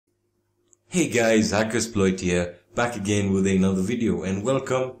Hey guys, Hackersploit here, back again with another video, and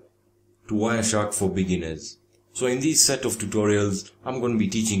welcome to Wireshark for beginners. So in this set of tutorials, I'm going to be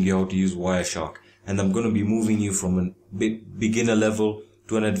teaching you how to use Wireshark, and I'm going to be moving you from a beginner level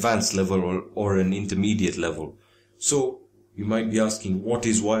to an advanced level or an intermediate level. So you might be asking, what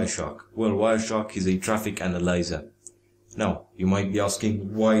is Wireshark? Well, Wireshark is a traffic analyzer. Now, you might be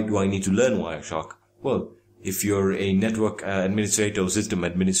asking, why do I need to learn Wireshark? Well, if you're a network administrator or system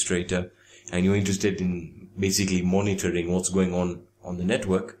administrator, and you're interested in basically monitoring what's going on the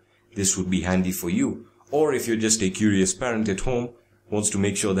network, this would be handy for you. Or if you're just a curious parent at home, wants to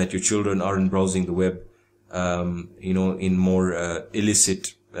make sure that your children aren't browsing the web, in more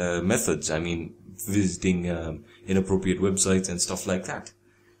illicit methods. I mean, visiting inappropriate websites and stuff like that.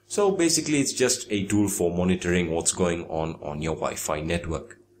 So basically, it's just a tool for monitoring what's going on your Wi-Fi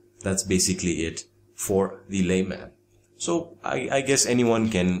network. That's basically it for the layman. So I guess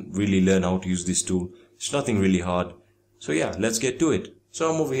anyone can really learn how to use this tool. It's nothing really hard. So yeah, let's get to it.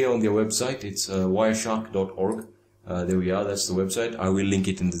 So I'm over here on their website. It's wireshark.org. There we are. That's the website. I will link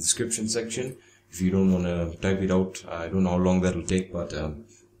it in the description section. If you don't want to type it out, I don't know how long that will take, but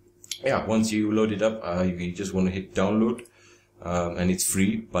yeah, once you load it up, you just want to hit download, and it's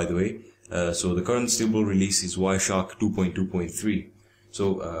free, by the way. So the current stable release is Wireshark 2.2.3.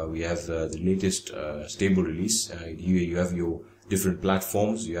 So we have the latest stable release. Here you have your different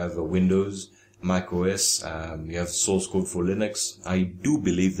platforms. You have Windows, Mac OS, you have source code for Linux. I do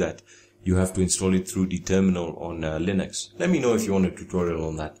believe that you have to install it through the terminal on Linux. Let me know if you want a tutorial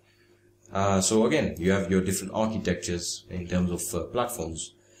on that. So again, you have your different architectures in terms of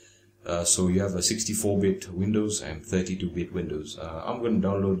platforms. So you have a 64-bit Windows and 32-bit Windows. I'm going to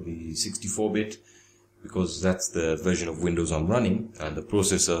download the 64-bit because that's the version of Windows I'm running, and the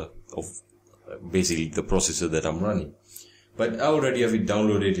processor of basically the processor that I'm running. But I already have it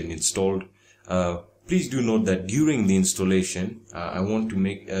downloaded and installed. Please do note that during the installation, I want to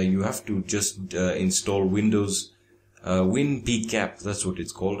make you have to just install Windows WinPCap. That's what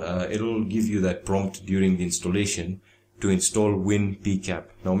it's called. It'll give you that prompt during the installation to install WinPCap.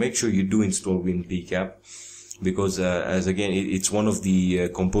 Now make sure you do install WinPCap, because as again, it's one of the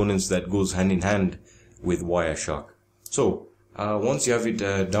components that goes hand in hand with Wireshark. So once you have it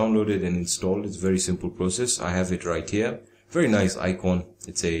downloaded and installed, it's a very simple process. I have it right here. Very nice icon.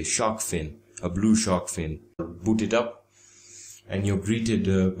 It's a shark fin, a blue shark fin. Boot it up, and you're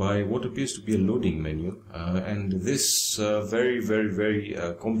greeted by what appears to be a loading menu, and this very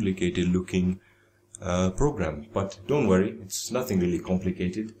complicated looking program. But don't worry, it's nothing really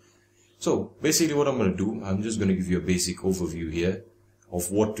complicated. So basically what I'm going to do, I'm just going to give you a basic overview here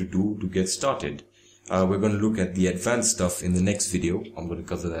of what to do to get started. We're going to look at the advanced stuff in the next video. I'm going to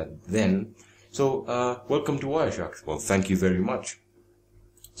cover that then. So welcome to Wireshark. Well, thank you very much.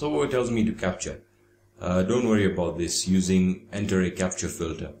 So what it tells me to capture, don't worry about this, using enter a capture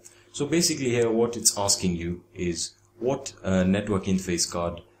filter. So basically here what it's asking you is what network interface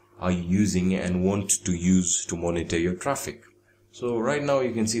card are you using and want to use to monitor your traffic. So right now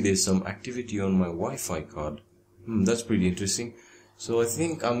you can see there's some activity on my Wi-Fi card. That's pretty interesting. So I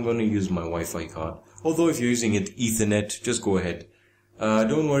think I'm going to use my Wi-Fi card. Although if you're using it Ethernet, just go ahead.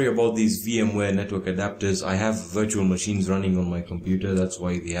 Don't worry about these VMware network adapters. I have virtual machines running on my computer. That's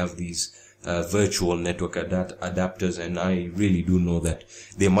why they have these virtual network adapters, and I really do know that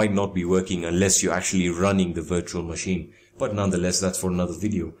they might not be working unless you're actually running the virtual machine. But nonetheless, that's for another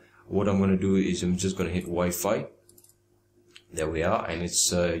video. What I'm going to do is I'm just going to hit Wi-Fi. There we are, and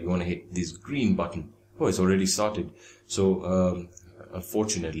it's you want to hit this green button. Oh, it's already started. So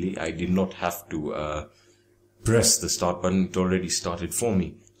unfortunately, I did not have to press the start button. It already started for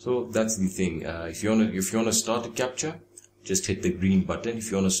me. So that's the thing. If you wanna start a capture, just hit the green button. If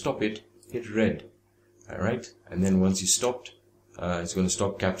you wanna stop it, hit red. All right, and then once you stopped, it's gonna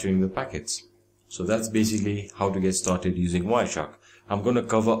stop capturing the packets. So that's basically how to get started using Wireshark. I'm gonna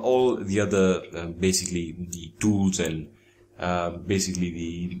cover all the other basically the tools and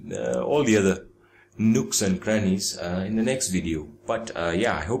basically the all the other nooks and crannies in the next video. But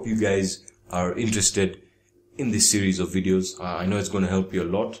yeah, I hope you guys are interested in this series of videos. I know it's going to help you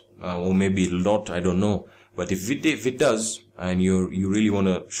a lot, or maybe a lot, I don't know. But if it does, and you really want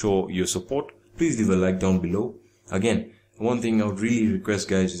to show your support, please leave a like down below. Again, one thing I would really request,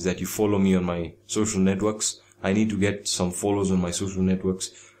 guys, is that you follow me on my social networks. I need to get some follows on my social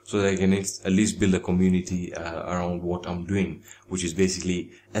networks so that I can at least build a community around what I'm doing, which is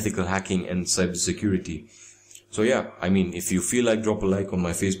basically ethical hacking and cybersecurity. So yeah, I mean, if you feel like, drop a like on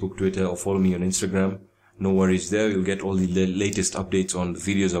my Facebook, Twitter, or follow me on Instagram. No worries there. You'll get all the latest updates on the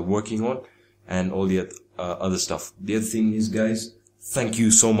videos I'm working on and all the other stuff. The other thing is, guys, thank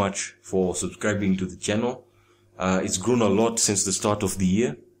you so much for subscribing to the channel. It's grown a lot since the start of the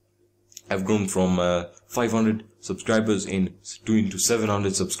year. I've grown from 500 subscribers into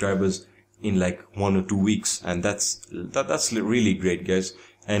 700 subscribers in like 1 or 2 weeks, and that's really great, guys.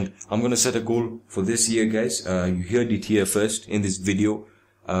 And I'm gonna set a goal for this year, guys. You heard it here first in this video,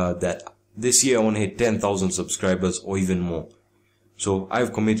 that this year I want to hit 10,000 subscribers or even more. So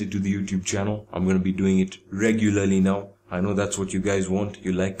I've committed to the YouTube channel. I'm gonna be doing it regularly now. I know that's what you guys want.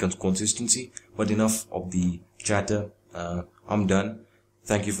 You like consistency. But enough of the chatter. I'm done.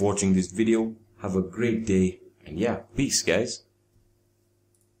 Thank you for watching this video. Have a great day. And yeah, peace, guys.